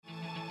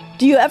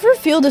Do you ever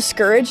feel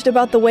discouraged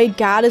about the way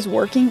God is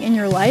working in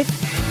your life?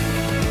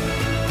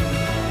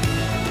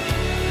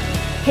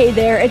 Hey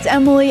there, it's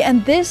Emily,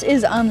 and this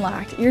is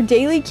Unlocked, your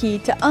daily key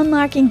to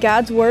unlocking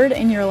God's Word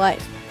in your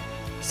life.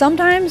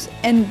 Sometimes,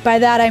 and by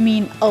that I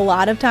mean a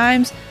lot of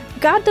times,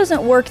 God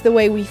doesn't work the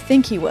way we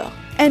think He will,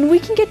 and we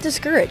can get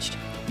discouraged.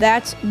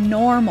 That's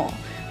normal.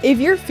 If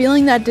you're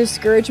feeling that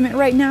discouragement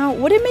right now,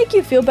 would it make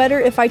you feel better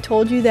if I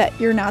told you that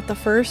you're not the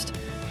first?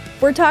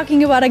 We're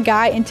talking about a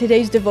guy in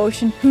today's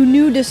devotion who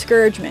knew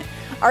discouragement.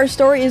 Our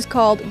story is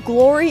called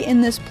Glory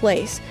in This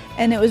Place,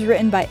 and it was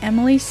written by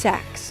Emily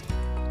Sachs.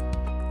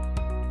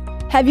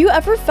 Have you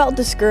ever felt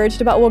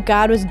discouraged about what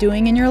God was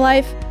doing in your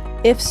life?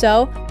 If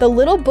so, the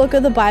little book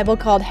of the Bible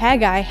called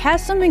Haggai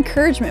has some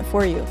encouragement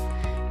for you.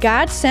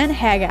 God sent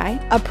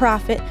Haggai, a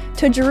prophet,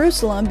 to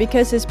Jerusalem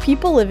because his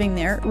people living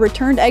there,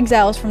 returned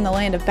exiles from the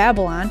land of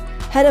Babylon,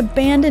 had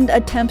abandoned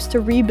attempts to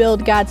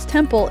rebuild God's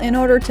temple in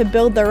order to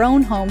build their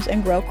own homes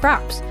and grow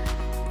crops.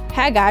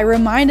 Haggai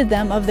reminded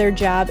them of their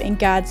job in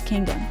God's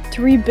kingdom,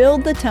 to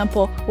rebuild the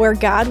temple where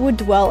God would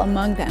dwell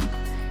among them.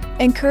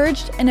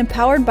 Encouraged and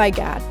empowered by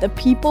God, the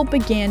people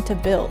began to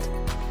build.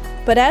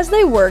 But as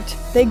they worked,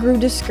 they grew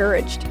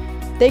discouraged.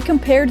 They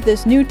compared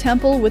this new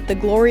temple with the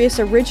glorious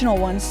original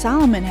one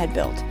Solomon had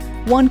built,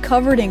 one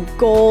covered in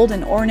gold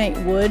and ornate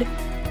wood.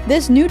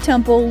 This new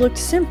temple looked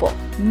simple,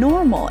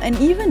 normal, and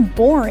even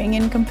boring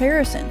in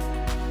comparison.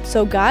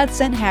 So God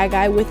sent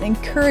Haggai with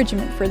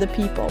encouragement for the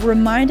people,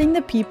 reminding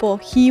the people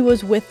He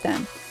was with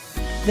them.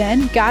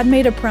 Then God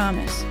made a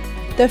promise.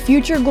 The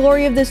future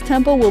glory of this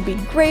temple will be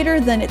greater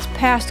than its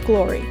past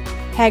glory.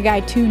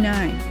 Haggai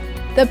 2:9.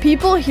 The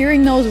people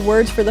hearing those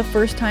words for the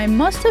first time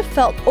must have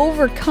felt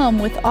overcome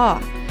with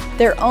awe.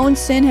 Their own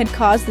sin had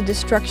caused the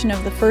destruction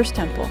of the first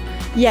temple,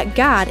 yet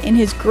God, in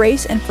His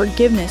grace and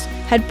forgiveness,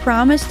 had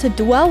promised to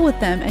dwell with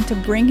them and to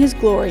bring His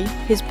glory,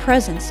 His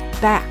presence,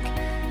 back.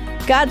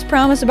 God's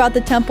promise about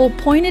the temple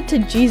pointed to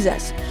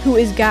Jesus, who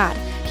is God.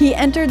 He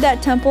entered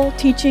that temple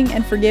teaching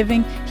and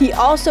forgiving. He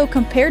also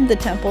compared the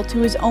temple to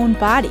His own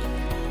body.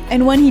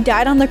 And when He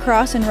died on the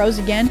cross and rose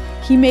again,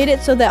 He made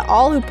it so that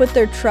all who put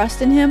their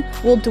trust in Him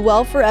will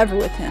dwell forever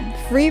with Him,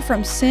 free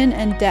from sin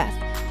and death.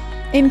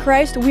 In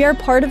Christ, we are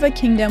part of a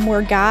kingdom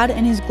where God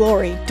and His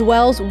glory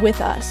dwells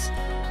with us.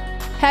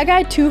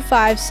 Haggai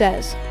 2:5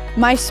 says,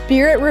 "My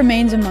spirit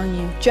remains among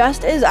you,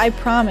 just as I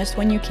promised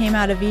when you came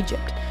out of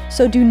Egypt,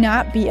 so do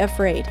not be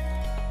afraid."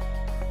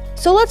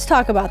 So let's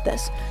talk about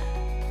this.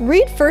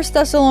 Read 1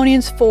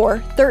 Thessalonians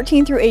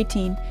 4:13 through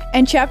 18,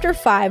 and chapter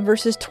 5,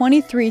 verses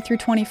 23 through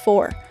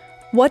 24.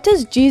 What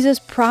does Jesus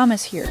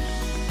promise here?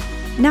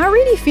 Now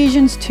read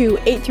Ephesians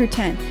 2:8 through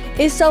 10.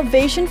 Is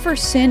salvation for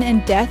sin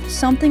and death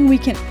something we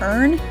can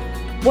earn?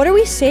 What are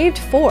we saved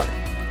for?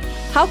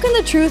 How can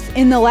the truth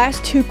in the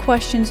last two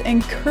questions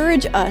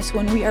encourage us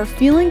when we are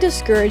feeling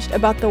discouraged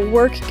about the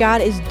work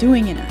God is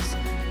doing in us?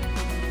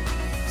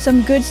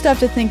 Some good stuff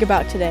to think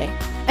about today.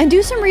 And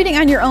do some reading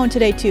on your own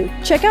today too.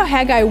 Check out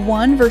Haggai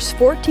 1 verse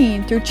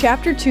 14 through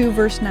chapter 2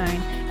 verse 9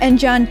 and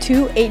John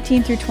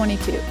 2:18 through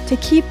 22 to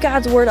keep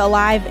God's Word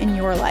alive in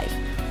your life.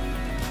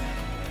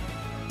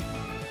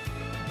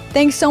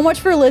 Thanks so much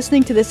for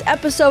listening to this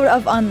episode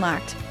of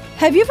Unlocked.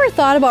 Have you ever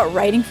thought about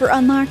writing for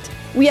Unlocked?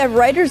 We have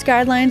writer's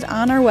guidelines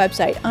on our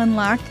website,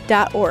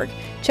 unlocked.org.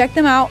 Check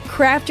them out,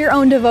 craft your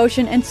own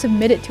devotion, and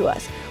submit it to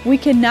us. We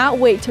cannot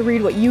wait to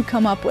read what you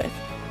come up with.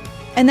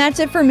 And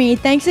that's it for me.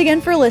 Thanks again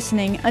for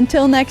listening.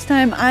 Until next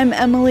time, I'm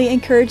Emily,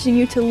 encouraging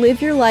you to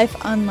live your life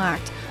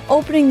unlocked,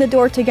 opening the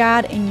door to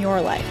God in your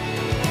life.